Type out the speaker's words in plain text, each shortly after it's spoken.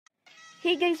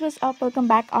Hey guys, what's up? Welcome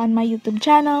back on my YouTube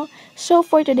channel. So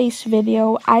for today's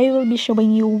video, I will be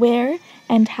showing you where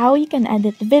and how you can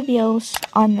edit videos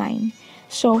online.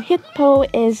 So HitPaw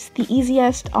is the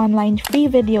easiest online free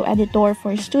video editor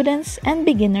for students and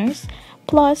beginners.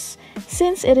 Plus,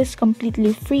 since it is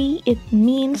completely free, it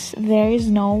means there is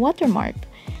no watermark.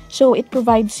 So it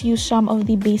provides you some of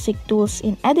the basic tools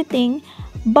in editing,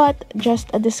 but just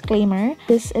a disclaimer,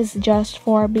 this is just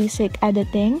for basic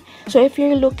editing. So if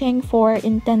you're looking for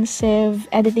intensive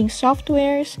editing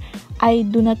softwares, I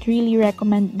do not really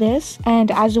recommend this. And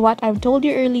as what I've told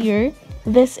you earlier,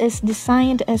 this is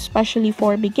designed especially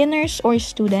for beginners or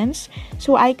students.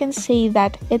 So I can say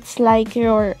that it's like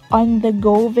your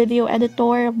on-the-go video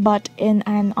editor, but in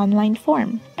an online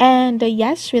form. And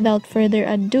yes, without further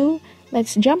ado,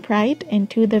 let's jump right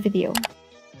into the video.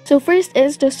 So first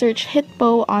is to search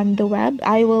HitPaw on the web.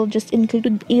 I will just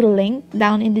include a link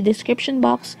down in the description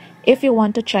box if you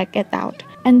want to check it out.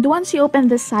 And once you open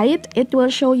the site, it will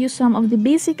show you some of the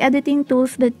basic editing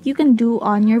tools that you can do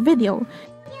on your video.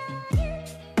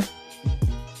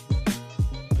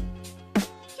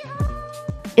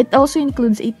 It also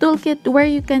includes a toolkit where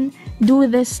you can do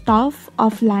this stuff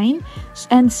offline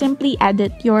and simply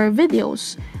edit your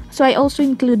videos. So I also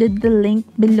included the link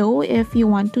below if you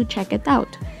want to check it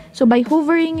out. So by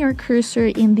hovering your cursor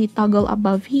in the toggle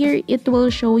above here, it will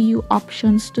show you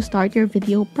options to start your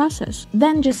video process.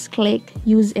 Then just click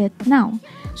Use It Now.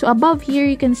 So above here,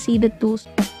 you can see the tools.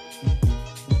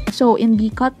 So in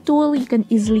the cut tool, you can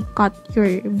easily cut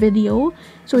your video.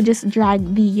 So just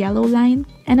drag the yellow line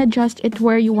and adjust it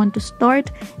where you want to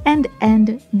start and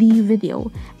end the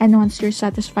video. And once you're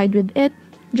satisfied with it,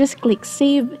 just click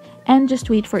Save and just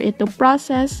wait for it to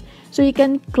process. So you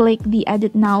can click the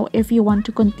edit now if you want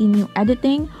to continue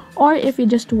editing, or if you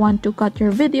just want to cut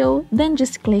your video, then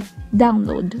just click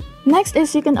download. Next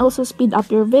is you can also speed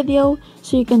up your video.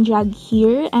 So you can drag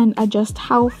here and adjust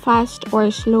how fast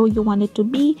or slow you want it to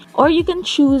be, or you can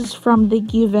choose from the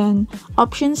given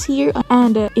options here,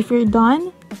 and if you're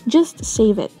done, just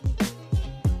save it.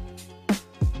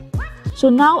 So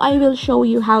now I will show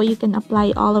you how you can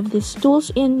apply all of these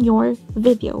tools in your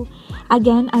video.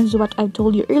 Again, as what I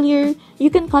told you earlier,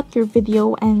 you can cut your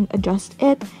video and adjust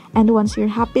it, and once you're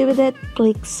happy with it,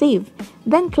 click Save.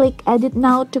 Then click Edit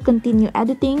Now to continue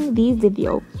editing the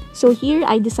video. So here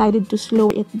I decided to slow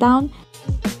it down.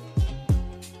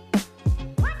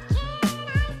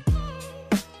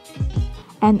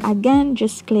 And again,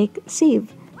 just click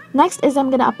Save. Next is I'm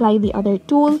gonna apply the other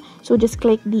tool. So just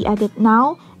click the Edit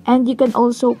Now. And you can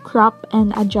also crop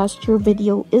and adjust your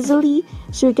video easily.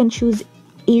 So you can choose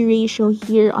a ratio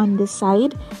here on this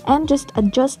side and just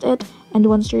adjust it. And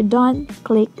once you're done,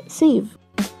 click Save.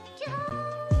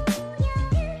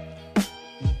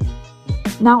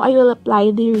 Now I will apply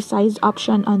the resize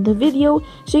option on the video.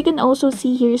 So you can also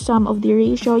see here some of the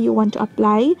ratio you want to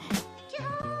apply.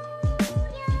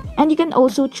 And you can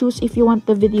also choose if you want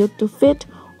the video to fit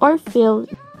or fill,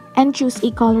 and choose a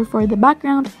color for the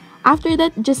background. After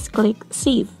that, just click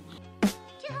Save.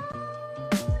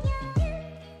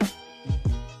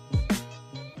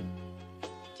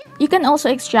 You can also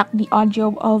extract the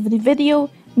audio of the video,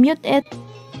 mute it.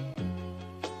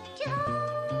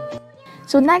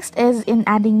 So next is in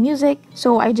adding music.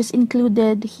 So I just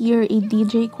included here a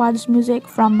DJ Quad's music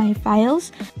from my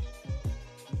files.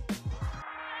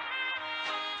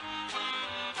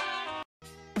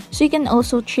 So you can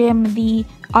also trim the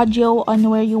audio on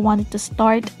where you want it to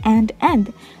start and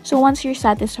end. So once you're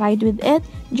satisfied with it,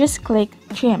 just click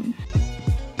Trim.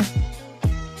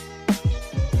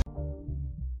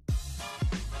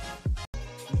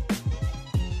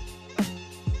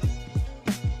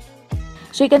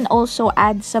 So you can also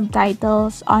add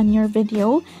subtitles on your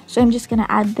video. So I'm just gonna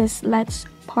add this Let's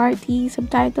Party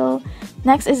subtitle.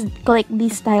 Next is click the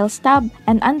Styles tab,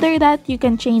 and under that you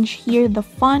can change here the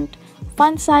font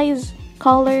size,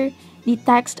 color, the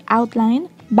text outline,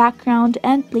 background,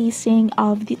 and placing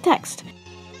of the text.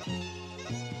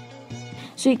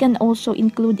 So you can also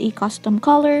include a custom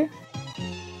color.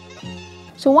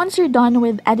 So once you're done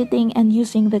with editing and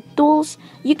using the tools,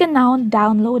 you can now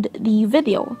download the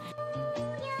video.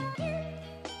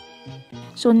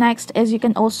 So next is you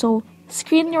can also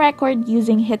screen record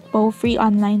using HitPaw free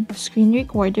online screen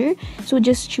recorder. So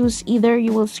just choose either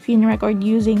you will screen record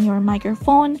using your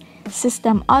microphone,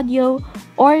 system audio,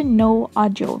 or no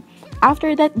audio.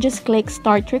 After that, just click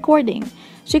Start Recording.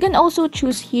 So you can also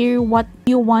choose here what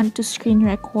you want to screen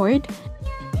record.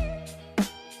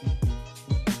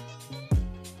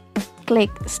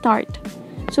 Click Start.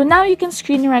 So now you can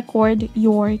screen record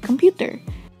your computer.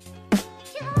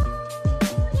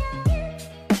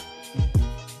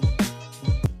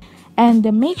 And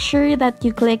make sure that you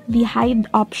click the hide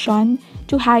option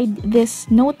to hide this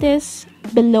notice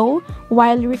below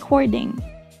while recording.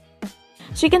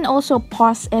 So you can also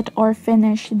pause it or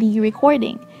finish the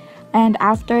recording. And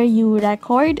after you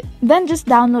record, then just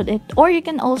download it, or you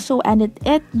can also edit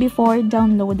it before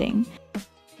downloading.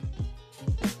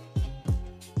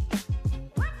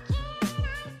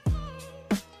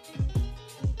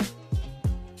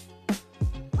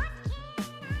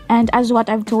 And as what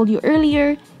I've told you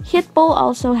earlier, HitPaw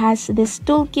also has this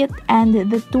toolkit, and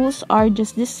the tools are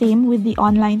just the same with the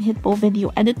online HitPaw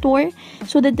video editor.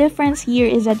 So the difference here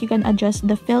is that you can adjust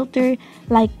the filter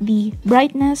like the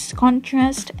brightness,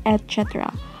 contrast,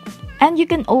 etc. And you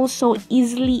can also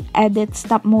easily edit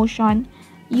stop motion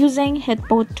using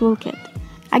HitPaw toolkit.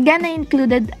 Again, I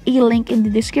included a link in the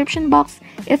description box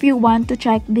if you want to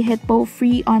check the HitPaw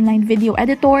free online video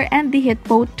editor and the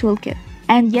HitPaw toolkit.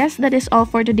 And yes, that is all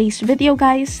for today's video,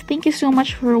 guys. Thank you so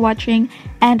much for watching,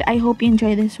 and I hope you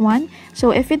enjoyed this one.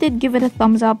 So if you did, give it a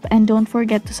thumbs up, and don't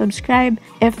forget to subscribe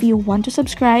if you want to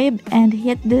subscribe, and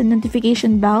hit the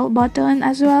notification bell button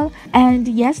as well. And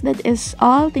yes, that is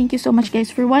all. Thank you so much,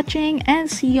 guys, for watching, and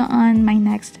see you on my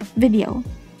next video.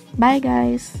 Bye,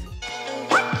 guys.